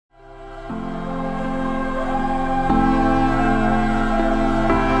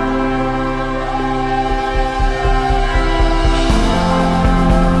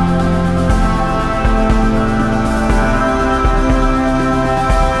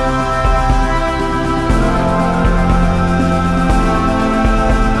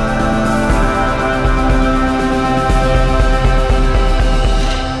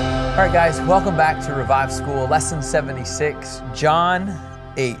guys, welcome back to Revive School, Lesson 76, John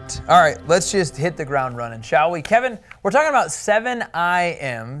 8. All right, let's just hit the ground running, shall we? Kevin, we're talking about 7 I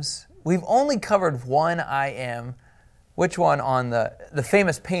Ams. We've only covered one I am. Which one on the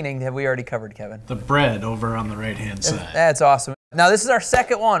famous painting have we already covered, Kevin? The bread over on the right-hand side. That's awesome. Now, this is our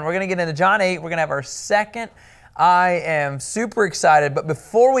second one. We're going to get into John 8. We're going to have our second I am. Super excited. But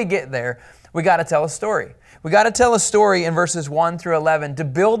before we get there, we got to tell a story. We got to tell a story in verses 1 through 11 to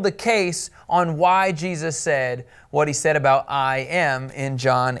build the case on why Jesus said what he said about I am in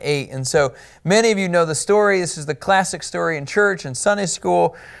John 8. And so many of you know the story. This is the classic story in church and Sunday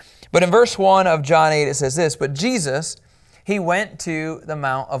school. But in verse 1 of John 8, it says this, "But Jesus, he went to the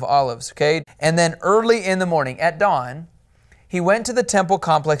Mount of Olives," okay? "And then early in the morning, at dawn, he went to the temple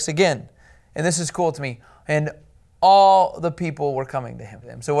complex again." And this is cool to me. "And all the people were coming to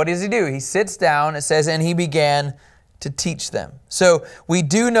him." So what does he do? He sits down, it says, and he began to teach them. So we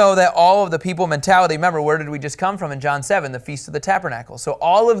do know that all of the people mentality, remember, where did we just come from in John 7? The Feast of the Tabernacle. So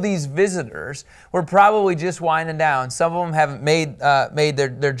all of these visitors were probably just winding down. Some of them haven't made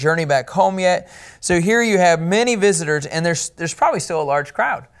their journey back home yet. So here you have many visitors, and there's probably still a large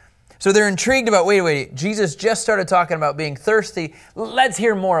crowd. So they're intrigued about, wait, Jesus just started talking about being thirsty. Let's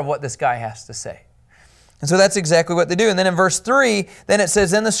hear more of what this guy has to say. And so that's exactly what they do. And then in verse 3, then it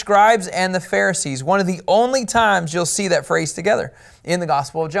says, "Then the scribes and the Pharisees," one of the only times you'll see that phrase together in the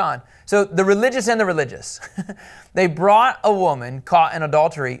Gospel of John. So the religious and the religious. They brought a woman caught in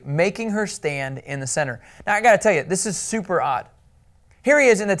adultery, making her stand in the center. Now I got to tell you, this is super odd. Here he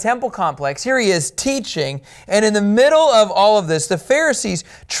is in the temple complex. Here he is teaching. And in the middle of all of this, the Pharisees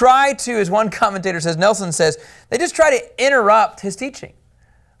try to, as one commentator says, Nelson says, they just try to interrupt his teaching.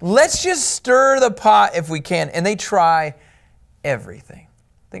 Let's just stir the pot if we can. And they try everything.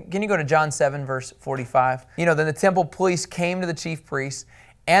 Can you go to John 7, verse 45? Then the temple police came to the chief priests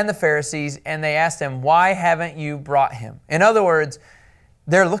and the Pharisees, and they asked him, "Why haven't you brought him?" In other words,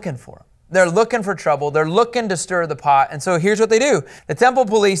 they're looking for him. They're looking for trouble. They're looking to stir the pot. And so here's what they do. The temple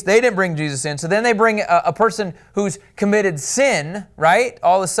police, they didn't bring Jesus in. So then they bring a person who's committed sin, right?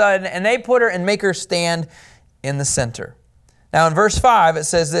 All of a sudden, and they put her and make her stand in the center. Now in verse 5, it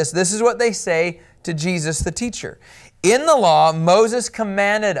says this. This is what they say to Jesus, the teacher. "In the law, Moses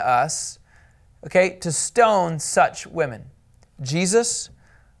commanded us, to stone such women. Jesus,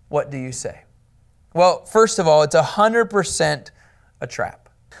 what do you say?" Well, first of all, it's 100% a trap.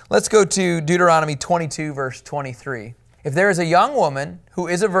 Let's go to Deuteronomy 22, verse 23. "If there is a young woman who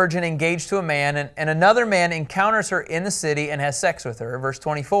is a virgin engaged to a man, and another man encounters her in the city and has sex with her," verse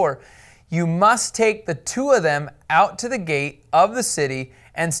 24, "you must take the two of them out to the gate of the city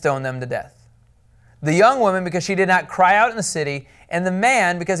and stone them to death. The young woman because she did not cry out in the city, and the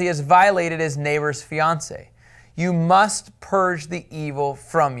man because he has violated his neighbor's fiancée. You must purge the evil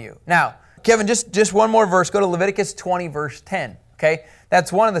from you." Now, Kevin, just one more verse. Go to Leviticus 20, verse 10. Okay?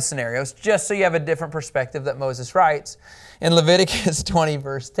 That's one of the scenarios, just so you have a different perspective that Moses writes. In Leviticus 20,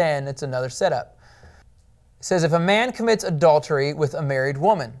 verse 10, it's another setup. It says, "If a man commits adultery with a married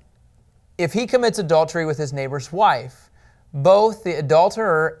woman, if he commits adultery with his neighbor's wife, both the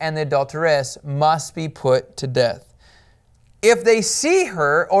adulterer and the adulteress must be put to death. If they see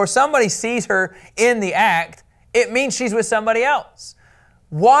her or somebody sees her in the act, it means she's with somebody else."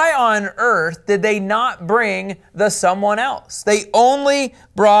 Why on earth did they not bring the someone else? They only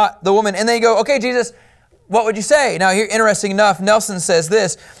brought the woman. And they go, "Okay, Jesus, what would you say?" Now here, interesting enough, Nelson says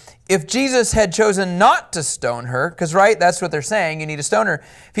this. If Jesus had chosen not to stone her, because that's what they're saying, you need to stone her.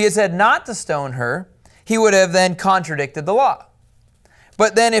 If he had said not to stone her, he would have then contradicted the law.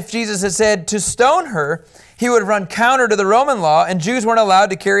 But then if Jesus had said to stone her, he would have run counter to the Roman law, and Jews weren't allowed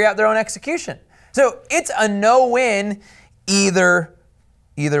to carry out their own execution. So it's a no-win either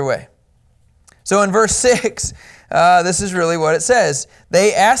way. So in verse 6, this is really what it says.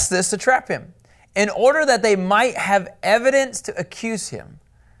 They asked this to trap him, in order that they might have evidence to accuse him,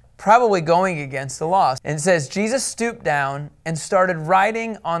 probably going against the law. And it says, Jesus stooped down and started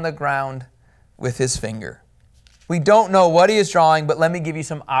writing on the ground with his finger. We don't know what he is drawing, but let me give you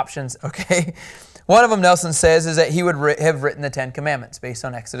some options, okay? One of them, Nelson says, is that he would have written the 10 Commandments based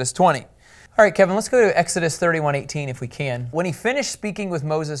on Exodus 20. All right, Kevin, let's go to Exodus 31:18 if we can. "When he finished speaking with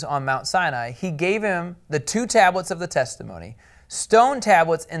Moses on Mount Sinai, he gave him the 2 tablets of the testimony, stone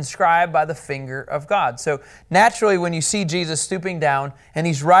tablets inscribed by the finger of God." So naturally, when you see Jesus stooping down and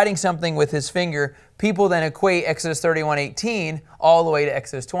he's writing something with his finger, people then equate Exodus 31:18 all the way to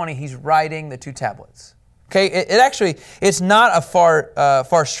Exodus 20. He's writing the 2 tablets. Okay, it's not a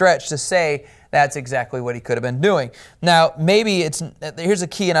far stretch to say that's exactly what he could have been doing. Now, here's a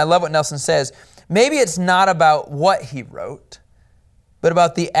key, and I love what Nelson says. Maybe it's not about what he wrote. but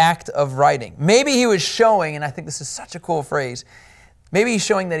about the act of writing. Maybe he was showing, and I think this is such a cool phrase, maybe he's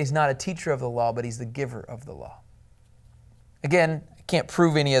showing that he's not a teacher of the law, but he's the giver of the law. Again, I can't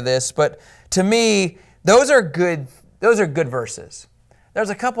prove any of this, but to me, those are good verses. There's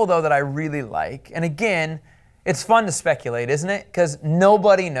a couple, though, that I really like. And again, it's fun to speculate, isn't it? Because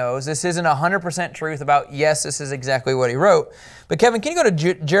nobody knows. This isn't 100% truth about, yes, this is exactly what he wrote. But Kevin, can you go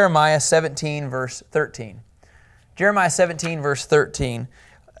to Jeremiah 17, verse 13? Jeremiah 17, verse 13.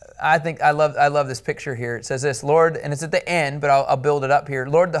 I love this picture here. It says this, Lord, and it's at the end, but I'll build it up here.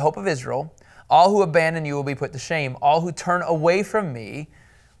 Lord, the hope of Israel, all who abandon you will be put to shame. All who turn away from me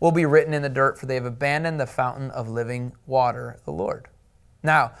will be written in the dirt, for they have abandoned the fountain of living water, the Lord.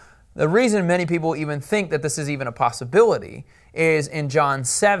 Now, the reason many people even think that this is even a possibility is in John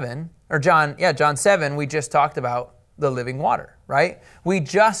 7, we just talked about the living water, right? We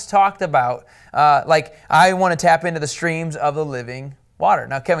just talked about, I want to tap into the streams of the living water.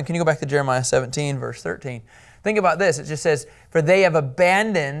 Now, Kevin, can you go back to Jeremiah 17, verse 13? Think about this. It just says, for they have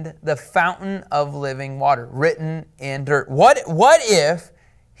abandoned the fountain of living water, written in dirt. What if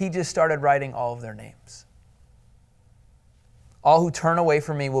he just started writing all of their names? All who turn away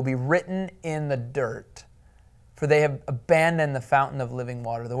from me will be written in the dirt, for they have abandoned the fountain of living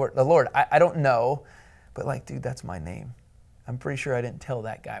water, the Lord. I don't know, but dude, that's my name. I'm pretty sure I didn't tell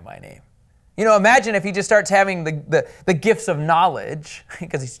that guy my name. You know, imagine if he just starts having the gifts of knowledge,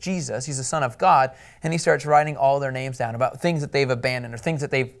 because he's Jesus, he's the Son of God, and he starts writing all their names down about things that they've abandoned or things that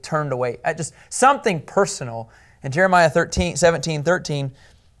they've turned away. Just something personal. And Jeremiah 17:13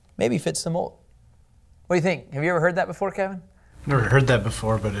 maybe fits the mold. What do you think? Have you ever heard that before, Kevin? Never heard that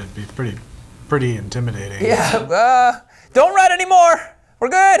before, but it'd be pretty intimidating. Yeah, don't write anymore. We're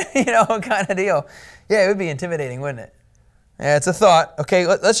good, kind of deal. Yeah, it would be intimidating, wouldn't it? Yeah, it's a thought. Okay,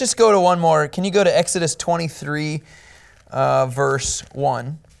 let's just go to one more. Can you go to Exodus 23, verse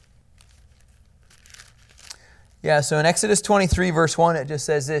 1? Yeah, so in Exodus 23, verse 1, it just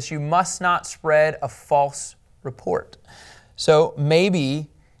says this, you must not spread a false report. So maybe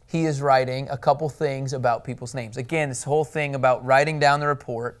he is writing a couple things about people's names. Again, this whole thing about writing down the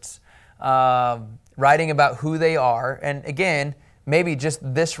reports, writing about who they are. And again, maybe just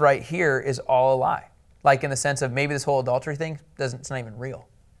this right here is all a lie. Like in the sense of maybe this whole adultery thing, it's not even real.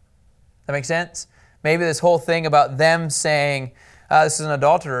 That makes sense? Maybe this whole thing about them saying, this is an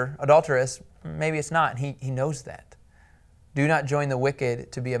adulteress, maybe it's not. He knows that. Do not join the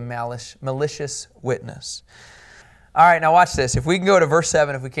wicked to be a malicious witness. All right, now watch this. If we can go to verse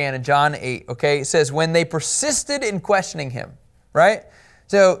 7, if we can, in John 8, okay? It says, when they persisted in questioning him, right?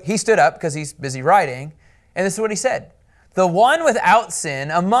 So he stood up because he's busy writing, and this is what he said. The one without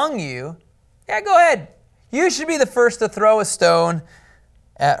sin among you, go ahead. You should be the first to throw a stone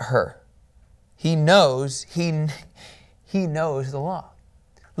at her. He knows the law.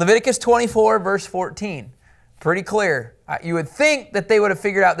 Leviticus 24, verse 14. Pretty clear. You would think that they would have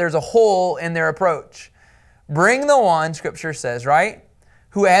figured out there's a hole in their approach. Bring the one, Scripture says, right,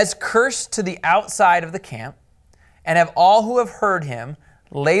 who has cursed to the outside of the camp, and have all who have heard him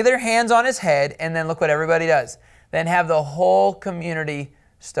lay their hands on his head, and then look what everybody does. Then have the whole community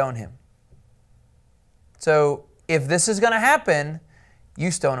stone him. So if this is going to happen, you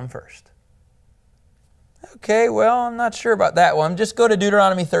stone him first. Okay, well, I'm not sure about that one. Just go to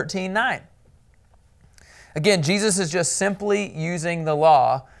Deuteronomy 13:9. Again, Jesus is just simply using the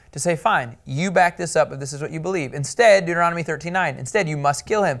law to say, fine, you back this up if this is what you believe. Instead, Deuteronomy 13:9, instead you must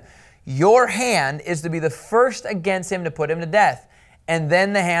kill him. Your hand is to be the first against him to put him to death, and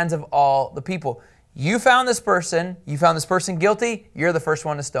then the hands of all the people. You found this person guilty, you're the first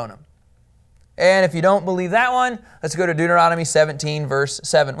one to stone him. And if you don't believe that one, let's go to Deuteronomy 17, verse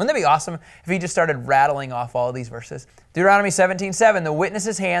 7. Wouldn't that be awesome if he just started rattling off all of these verses? Deuteronomy 17:7, the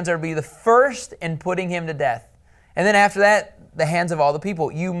witness's hands are to be the first in putting him to death. And then after that, the hands of all the people.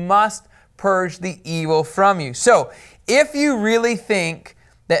 You must purge the evil from you. So, if you really think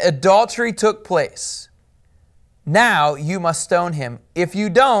that adultery took place, now you must stone him. If you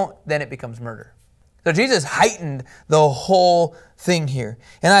don't, then it becomes murder. So Jesus heightened the whole thing here.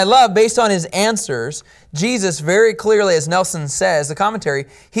 And I love, based on his answers, Jesus very clearly, as Nelson says, the commentary,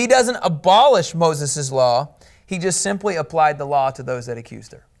 he doesn't abolish Moses' law. He just simply applied the law to those that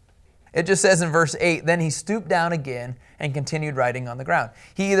accused her. It just says in verse 8, then he stooped down again and continued writing on the ground.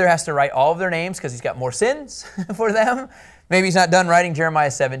 He either has to write all of their names because he's got more sins for them. Maybe he's not done writing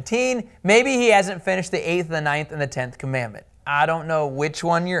Jeremiah 17. Maybe he hasn't finished the 8th, the 9th, and the 10th commandment. I don't know which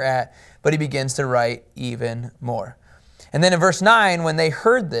one you're at, but he begins to write even more. And then in verse 9, when they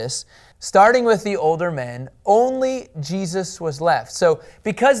heard this, starting with the older men, only Jesus was left. So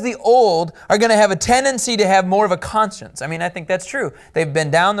because the old are going to have a tendency to have more of a conscience. I mean, I think that's true. They've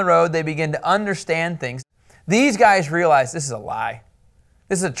been down the road. They begin to understand things. These guys realize this is a lie.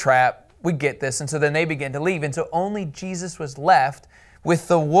 This is a trap. We get this. And so then they begin to leave. And so only Jesus was left with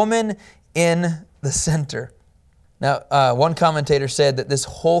the woman in the center. Now, one commentator said that this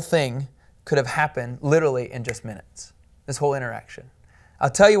whole thing could have happened literally in just minutes. This whole interaction. I'll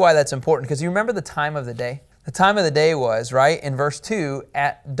tell you why that's important, because you remember the time of the day? The time of the day was, right, in verse 2,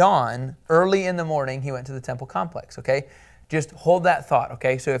 at dawn, early in the morning, he went to the temple complex, okay? Just hold that thought,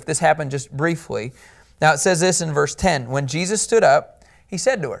 okay? So if this happened just briefly. Now it says this in verse 10, when Jesus stood up, he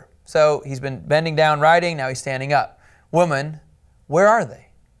said to her. So he's been bending down writing, now he's standing up. Woman, where are they?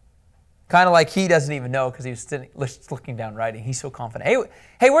 Kind of like he doesn't even know because he was looking down writing. He's so confident.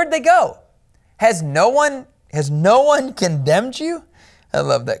 Hey, where'd they go? Has no one condemned you? I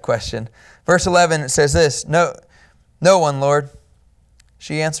love that question. Verse 11, it says this, No one, Lord.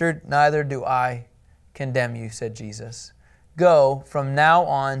 She answered, neither do I condemn you, said Jesus. Go, from now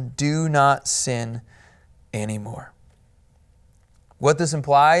on, do not sin anymore. What this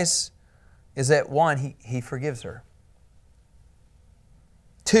implies is that, one, he forgives her.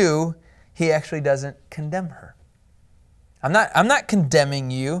 Two, he actually doesn't condemn her. I'm not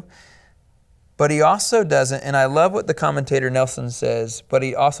condemning you. But he also doesn't, and I love what the commentator Nelson says, but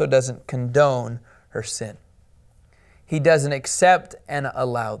he also doesn't condone her sin. He doesn't accept and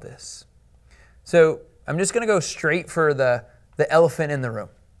allow this. So I'm just going to go straight for the elephant in the room,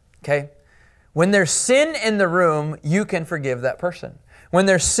 okay? When there's sin in the room, you can forgive that person. When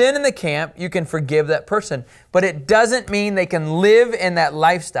there's sin in the camp, you can forgive that person. But it doesn't mean they can live in that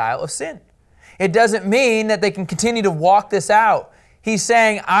lifestyle of sin. It doesn't mean that they can continue to walk this out. He's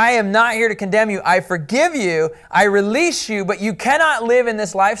saying, I am not here to condemn you. I forgive you. I release you, but you cannot live in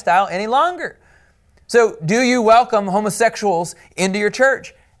this lifestyle any longer. So do you welcome homosexuals into your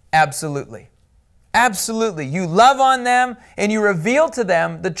church? Absolutely. Absolutely. You love on them and you reveal to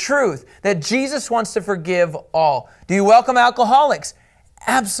them the truth that Jesus wants to forgive all. Do you welcome alcoholics?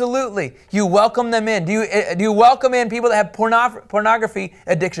 Absolutely. You welcome them in. Do you welcome in people that have pornography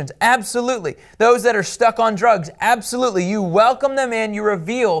addictions? Absolutely. Those that are stuck on drugs? Absolutely. You welcome them in. You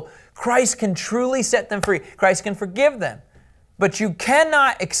reveal Christ can truly set them free. Christ can forgive them. But you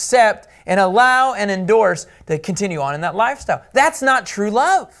cannot accept and allow and endorse to continue on in that lifestyle. That's not true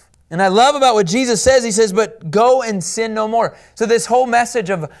love. And I love about what Jesus says. He says, but go and sin no more. So this whole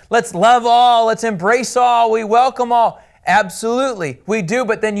message of let's love all, let's embrace all, we welcome all. Absolutely, we do,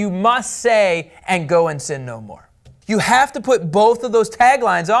 but then you must say, and go and sin no more. You have to put both of those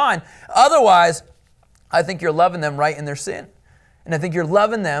taglines on. Otherwise, I think you're loving them right in their sin. And I think you're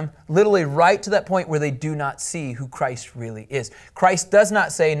loving them literally right to that point where they do not see who Christ really is. Christ does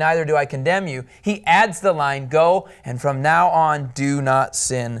not say, neither do I condemn you. He adds the line, go, and from now on, do not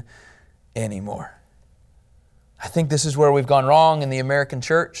sin anymore. I think this is where we've gone wrong in the American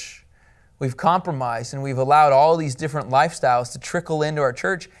church. We've compromised and we've allowed all these different lifestyles to trickle into our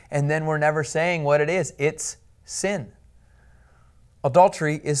church, and then we're never saying what it is. It's sin.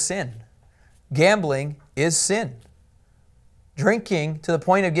 Adultery is sin. Gambling is sin. Drinking to the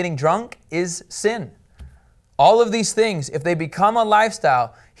point of getting drunk is sin. All of these things, if they become a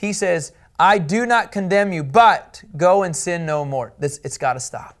lifestyle, he says, I do not condemn you, but go and sin no more. It's got to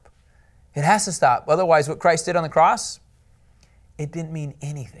stop. It has to stop. Otherwise, what Christ did on the cross, it didn't mean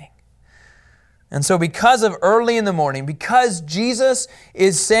anything. And so because of early in the morning, because Jesus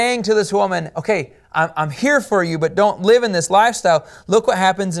is saying to this woman, okay, I'm here for you, but don't live in this lifestyle, look what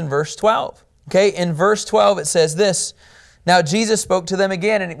happens in verse 12. Okay, in verse 12 it says this, now Jesus spoke to them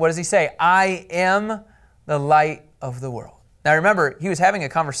again, and what does he say? I am the light of the world. Now remember, he was having a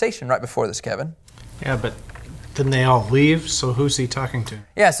conversation right before this, Kevin. Yeah, but didn't they all leave? So who's he talking to?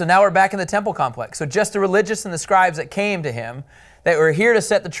 Yeah, so now we're back in the temple complex. So just the religious and the scribes that came to him, that were here to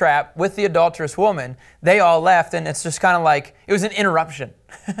set the trap with the adulterous woman, they all left, and it's just kind of like, it was an interruption.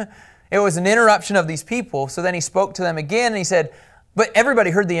 It was an interruption of these people. So then he spoke to them again, and he said, but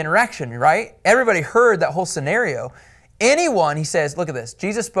everybody heard the interaction, right? Everybody heard that whole scenario. Anyone, he says, look at this.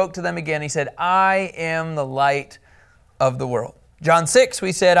 Jesus spoke to them again. He said, I am the light of the world. John 6,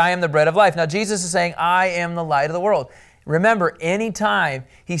 we said, I am the bread of life. Now Jesus is saying, I am the light of the world. Remember, anytime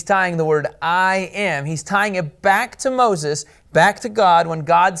he's tying the word I am, he's tying it back to Moses, back to God, when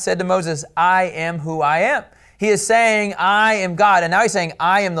God said to Moses, I am who I am. He is saying, I am God. And now he's saying,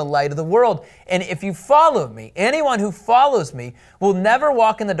 I am the light of the world. And if you follow me, anyone who follows me will never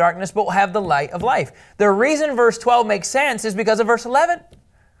walk in the darkness, but will have the light of life. The reason verse 12 makes sense is because of verse 11.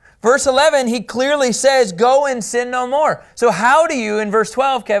 Verse 11, he clearly says, go and sin no more. So how do you, in verse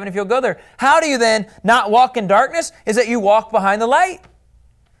 12, Kevin, if you'll go there, how do you then not walk in darkness? Is that you walk behind the light.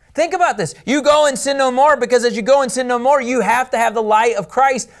 Think about this. You go and sin no more because as you go and sin no more, you have to have the light of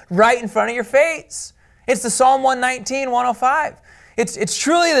Christ right in front of your face. It's the Psalm 119, 105. It's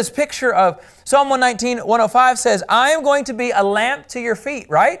truly this picture of Psalm 119, 105 says, I am going to be a lamp to your feet,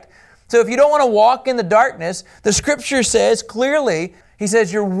 right? So if you don't want to walk in the darkness, the Scripture says clearly, he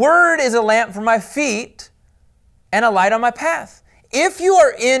says, your word is a lamp for my feet and a light on my path. If you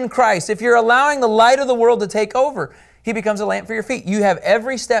are in Christ, if you're allowing the light of the world to take over, he becomes a lamp for your feet. You have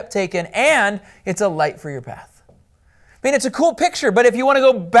every step taken and it's a light for your path. I mean, it's a cool picture, but if you want to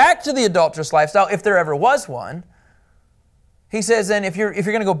go back to the adulterous lifestyle, if there ever was one, he says then if you're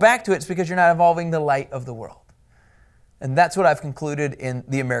going to go back to it, it's because you're not involving the light of the world. And that's what I've concluded in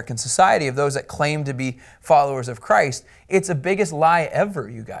the American society of those that claim to be followers of Christ. It's the biggest lie ever,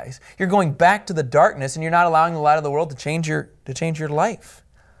 you guys. You're going back to the darkness and you're not allowing the light of the world to change your life.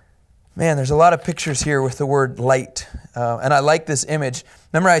 Man, there's a lot of pictures here with the word light. And I like this image.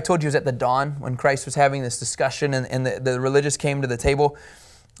 Remember I told you it was at the dawn when Christ was having this discussion and the religious came to the table?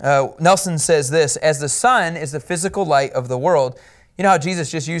 Nelson says this, as the sun is the physical light of the world, you know how Jesus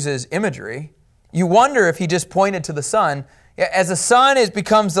just uses imagery? You wonder if he just pointed to the sun. As the sun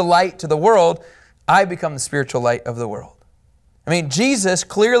becomes the light to the world, I become the spiritual light of the world. I mean, Jesus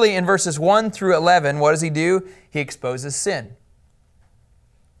clearly in verses 1 through 11, what does he do? He exposes sin.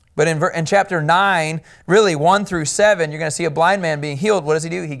 But in chapter 9, really 1 through 7, you're going to see a blind man being healed. What does he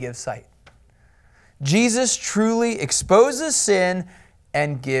do? He gives sight. Jesus truly exposes sin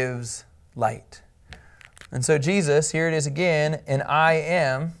and gives light. And so Jesus, here it is again, and I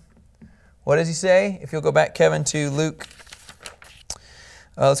am. What does he say? If you'll go back, Kevin, to Luke.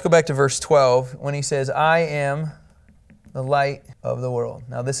 Let's go back to verse 12 when he says, I am the light of the world.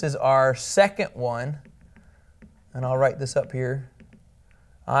 Now this is our second one, and I'll write this up here.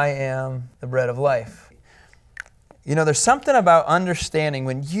 I am the bread of life. You know, there's something about understanding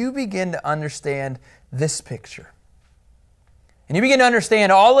when you begin to understand this picture. And you begin to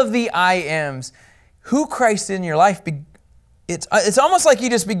understand all of the I ams, who Christ in your life it's almost like he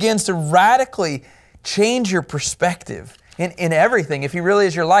just begins to radically change your perspective in everything. If he really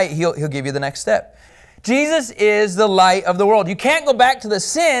is your light, he'll give you the next step. Jesus is the light of the world. You can't go back to the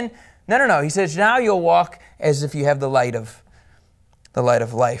sin. No. He says now you'll walk as if you have the light of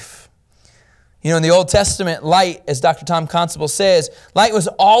life. You know, in the Old Testament, light, as Dr. Tom Constable says, light was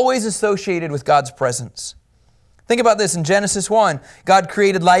always associated with God's presence. Think about this in Genesis 1. God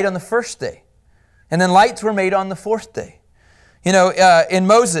created light on the first day. And then lights were made on the fourth day. You know, in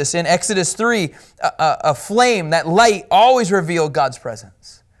Moses, in Exodus 3, a flame, that light always revealed God's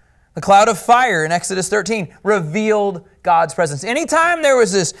presence. The cloud of fire in Exodus 13 revealed God's presence. Anytime there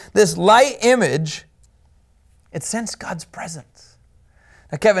was this light image, it sensed God's presence.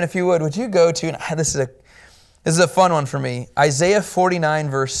 Now, Kevin, if you would you go to, this is a fun one for me, Isaiah 49,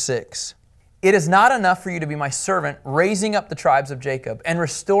 verse 6. It is not enough for you to be my servant, raising up the tribes of Jacob and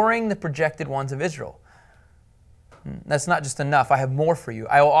restoring the projected ones of Israel. That's not just enough. I have more for you.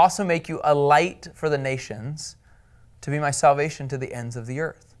 I will also make you a light for the nations to be my salvation to the ends of the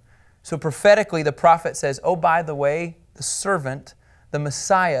earth. So prophetically, the prophet says, oh, by the way, the servant, the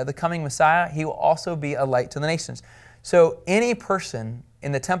Messiah, the coming Messiah, he will also be a light to the nations. So any person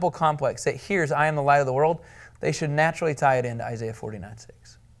in the temple complex that hears, I am the light of the world, they should naturally tie it into Isaiah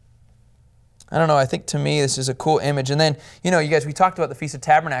 49:6. I don't know, I think to me this is a cool image. And then, you know, you guys, we talked about the Feast of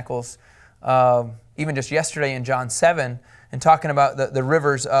Tabernacles even just yesterday in John 7 and talking about the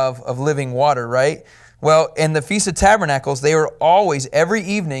rivers of living water, right? Well, in the Feast of Tabernacles, they were always, every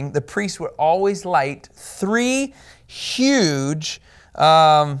evening, the priests would always light 3 huge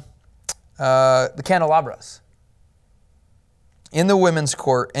the candelabras in the women's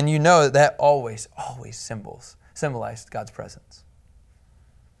court. And you know that always symbolized God's presence.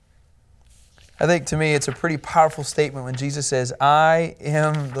 I think to me it's a pretty powerful statement when Jesus says, I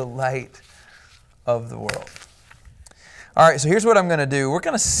am the light of the world. All right, so here's what I'm going to do. We're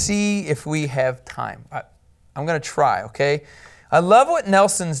going to see if we have time. I'm going to try, okay? I love what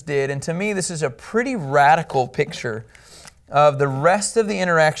Nelson's did, and to me this is a pretty radical picture of the rest of the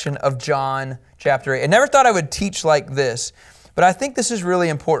interaction of John chapter 8. I never thought I would teach like this, but I think this is really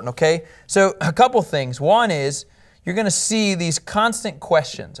important, okay? So a couple things. One is you're going to see these constant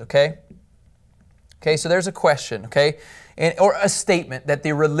questions, okay? Okay, so there's a question, okay? Or a statement that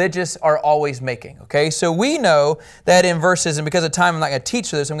the religious are always making, okay? So we know that in verses, and because of time I'm not going to teach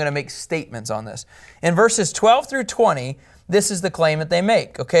this, I'm going to make statements on this. In verses 12 through 20, this is the claim that they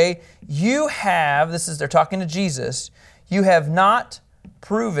make, okay? They're talking to Jesus, you have not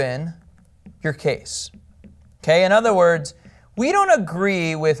proven your case. Okay, in other words, we don't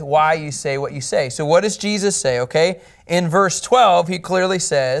agree with why you say what you say. So what does Jesus say, okay? In verse 12, he clearly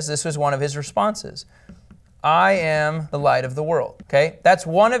says, this was one of his responses, I am the light of the world, okay? That's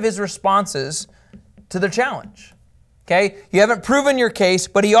one of his responses to the challenge, okay? You haven't proven your case,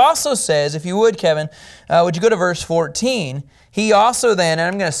 but he also says, if you would, Kevin, would you go to verse 14? He also then, and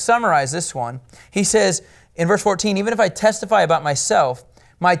I'm going to summarize this one, he says in verse 14, even if I testify about myself,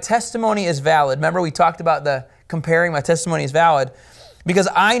 my testimony is valid. Remember we talked about the comparing, my testimony is valid, because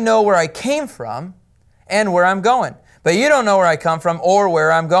I know where I came from and where I'm going. But you don't know where I come from or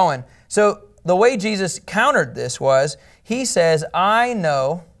where I'm going. So the way Jesus countered this was, he says, I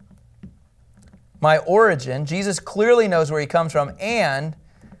know my origin. Jesus clearly knows where he comes from, and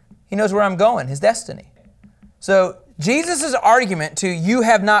he knows where I'm going, his destiny. So Jesus' argument to you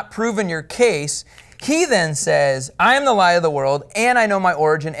have not proven your case, he then says, I am the light of the world, and I know my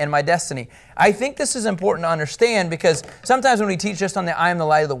origin and my destiny. I think this is important to understand because sometimes when we teach just on the I am the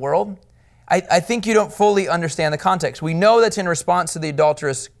light of the world, I think you don't fully understand the context. We know that's in response to the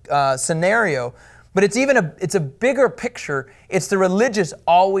adulterous scenario, but it's a bigger picture. It's the religious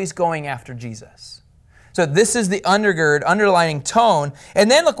always going after Jesus. So this is the underlining tone.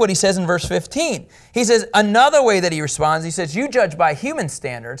 And then look what he says in verse 15. He says, another way that he responds, he says, you judge by human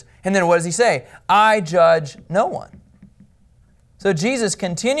standards. And then what does he say? I judge no one. So Jesus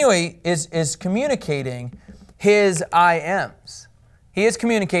continually is communicating his I ams. He is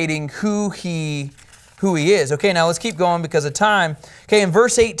communicating who he is. Okay, now let's keep going because of time. Okay, in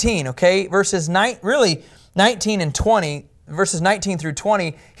verse 18, okay, verses 19 and 20, verses 19 through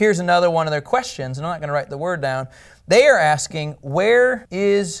 20, here's another one of their questions, and I'm not going to write the word down. They are asking, where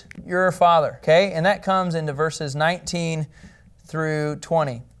is your Father? Okay, and that comes into verses 19 through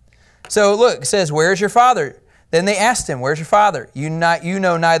 20. So look, it says, where is your Father? Then they asked him, where's your Father? You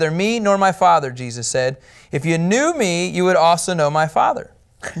know neither me nor my Father, Jesus said. If you knew me, you would also know my Father.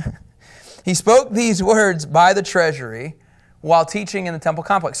 He spoke these words by the treasury while teaching in the temple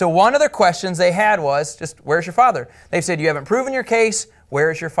complex. So one of their questions they had was just, where's your Father? They said, you haven't proven your case,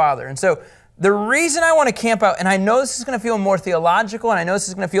 where is your Father? And so the reason I want to camp out, and I know this is going to feel more theological, and I know this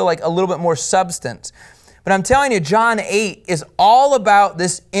is going to feel like a little bit more substance, but I'm telling you, John 8 is all about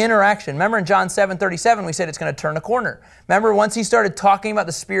this interaction. Remember in John 7:37, we said it's going to turn a corner. Remember once he started talking about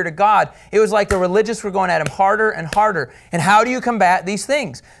the Spirit of God, it was like the religious were going at him harder and harder. And how do you combat these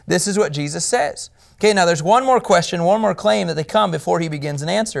things? This is what Jesus says. Okay, now there's one more question, one more claim that they come before he begins an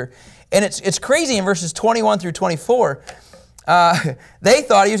answer. And it's crazy in verses 21 through 24. They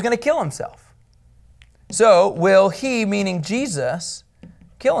thought he was going to kill himself. So will he, meaning Jesus,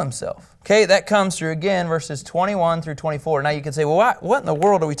 kill himself? Okay, that comes through again, verses 21 through 24. Now you can say, well, what in the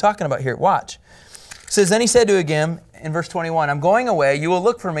world are we talking about here? Watch. It says, then he said to him in verse 21, I'm going away, you will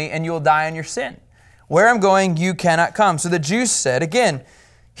look for me, and you will die in your sin. Where I'm going, you cannot come. So the Jews said, again,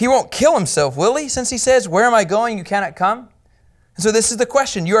 he won't kill himself, will he? Since he says, where am I going, you cannot come? And so this is the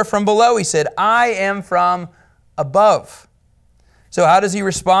question. You are from below, he said. I am from above. So how does he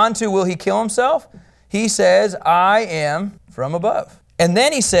respond to, will he kill himself? He says, I am from above. And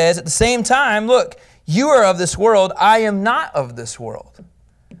then he says at the same time, look, you are of this world, I am not of this world.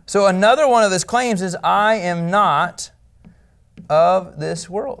 So another one of his claims is, I am not of this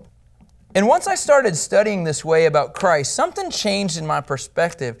world. And once I started studying this way about Christ, something changed in my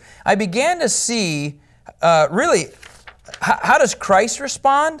perspective. I began to see really, how does Christ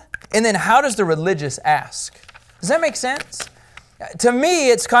respond? And then how does the religious ask? Does that make sense? To me,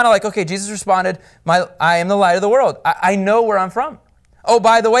 it's kind of like, okay, Jesus responded, I am the light of the world. I know where I'm from. Oh,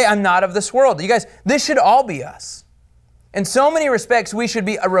 by the way, I'm not of this world. You guys, this should all be us. In so many respects, we should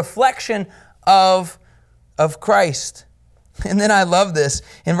be a reflection of Christ. And then I love this.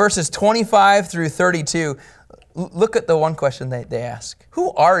 In verses 25 through 32, look at the one question they ask.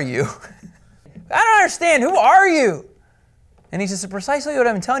 Who are you? I don't understand. Who are you? And he says, precisely what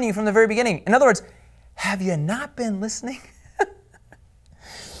I've been telling you from the very beginning. In other words, have you not been listening?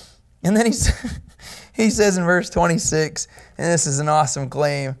 And then he says in verse 26, and this is an awesome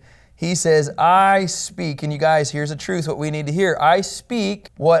claim, he says, I speak, and you guys, here's the truth, what we need to hear. I speak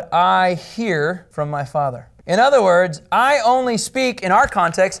what I hear from my Father. In other words, I only speak, in our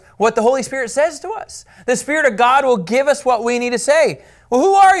context, what the Holy Spirit says to us. The Spirit of God will give us what we need to say. Well,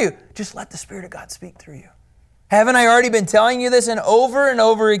 who are you? Just let the Spirit of God speak through you. Haven't I already been telling you this and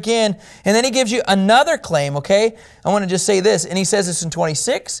over again? And then he gives you another claim, okay? I want to just say this, and he says this in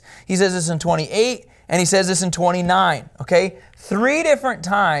 26, he says this in 28, and he says this in 29, okay? 3 different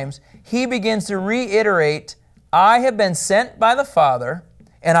times he begins to reiterate, I have been sent by the Father,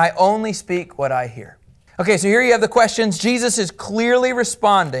 and I only speak what I hear. Okay, so here you have the questions. Jesus is clearly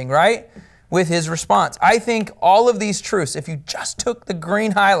responding, right, with his response. I think all of these truths, if you just took the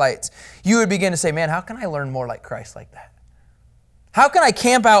green highlights, you would begin to say, man, how can I learn more like Christ like that? How can I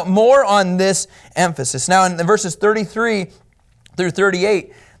camp out more on this emphasis? Now, in verses 33 through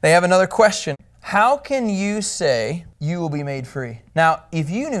 38, they have another question. How can you say you will be made free? Now, if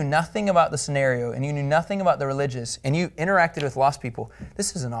you knew nothing about the scenario and you knew nothing about the religious and you interacted with lost people,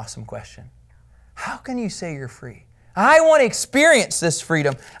 this is an awesome question. How can you say you're free? I want to experience this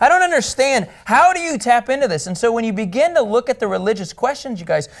freedom. I don't understand. How do you tap into this? And so when you begin to look at the religious questions, you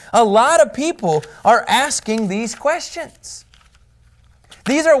guys, a lot of people are asking these questions.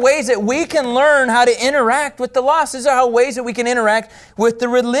 These are ways that we can learn how to interact with the lost. These are ways that we can interact with the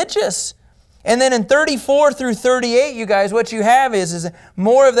religious. And then in 34 through 38, you guys, what you have is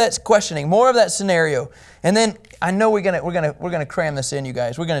more of that questioning, more of that scenario. And then I know we're gonna cram this in, you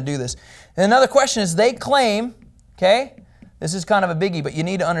guys. We're gonna do this. And another question is they claim, okay, this is kind of a biggie, but you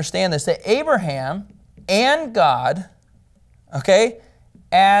need to understand this, that Abraham and God, okay,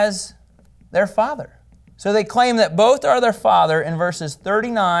 as their father. So they claim that both are their father in verses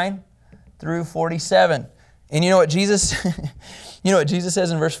 39 through 47. And you know what Jesus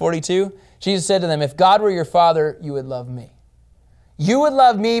says in verse 42? Jesus said to them, if God were your father, you would love me. You would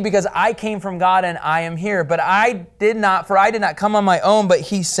love me because I came from God and I am here. But I did not come on my own, but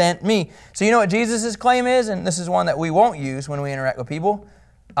He sent me. So you know what Jesus' claim is? And this is one that we won't use when we interact with people.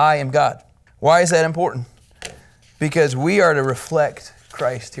 I am God. Why is that important? Because we are to reflect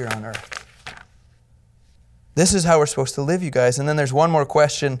Christ here on earth. This is how we're supposed to live, you guys. And then there's one more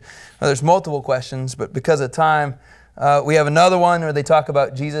question. Well, there's multiple questions, but because of time, we have another one where they talk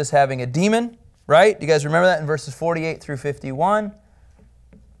about Jesus having a demon, right? You guys remember that in verses 48 through 51?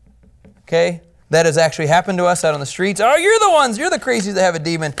 Okay, that has actually happened to us out on the streets. Oh, you're the crazies that have a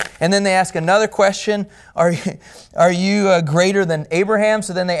demon. And then they ask another question, are you greater than Abraham?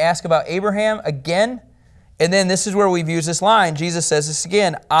 So then they ask about Abraham again. And then this is where we've used this line. Jesus says this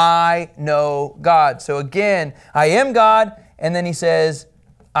again, I know God. So again, I am God, and then He says,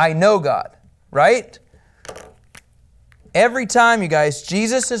 I know God, right? Every time, you guys,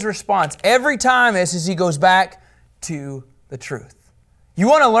 Jesus' response, every time is He goes back to the truth. You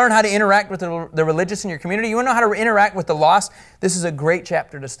want to learn how to interact with the religious in your community? You want to know how to interact with the lost? This is a great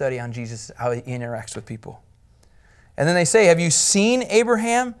chapter to study on Jesus, how He interacts with people. And then they say, have you seen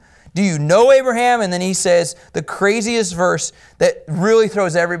Abraham? Do you know Abraham? And then He says the craziest verse that really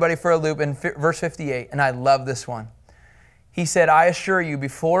throws everybody for a loop in verse 58, and I love this one. He said, I assure you,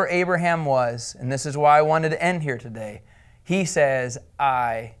 before Abraham was, and this is why I wanted to end here today, He says,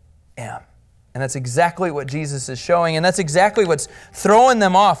 I am. And that's exactly what Jesus is showing, and that's exactly what's throwing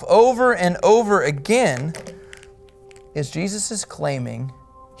them off over and over again, is Jesus is claiming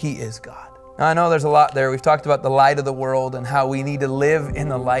He is God. Now, I know there's a lot there. We've talked about the light of the world and how we need to live in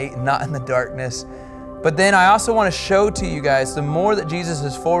the light and not in the darkness. But then I also want to show to you guys, the more that Jesus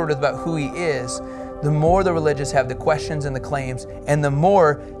is forward with about who He is, the more the religious have the questions and the claims, and the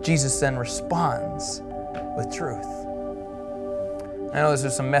more Jesus then responds with truth. I know those are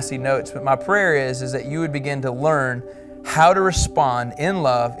some messy notes, but my prayer is that you would begin to learn how to respond in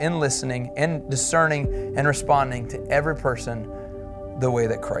love, in listening, in discerning, and responding to every person the way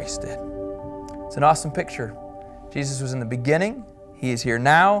that Christ did. It's an awesome picture. Jesus was in the beginning, He is here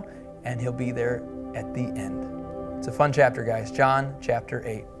now, and He'll be there at the end. It's a fun chapter, guys. John chapter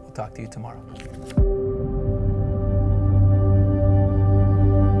 8. We'll talk to you tomorrow.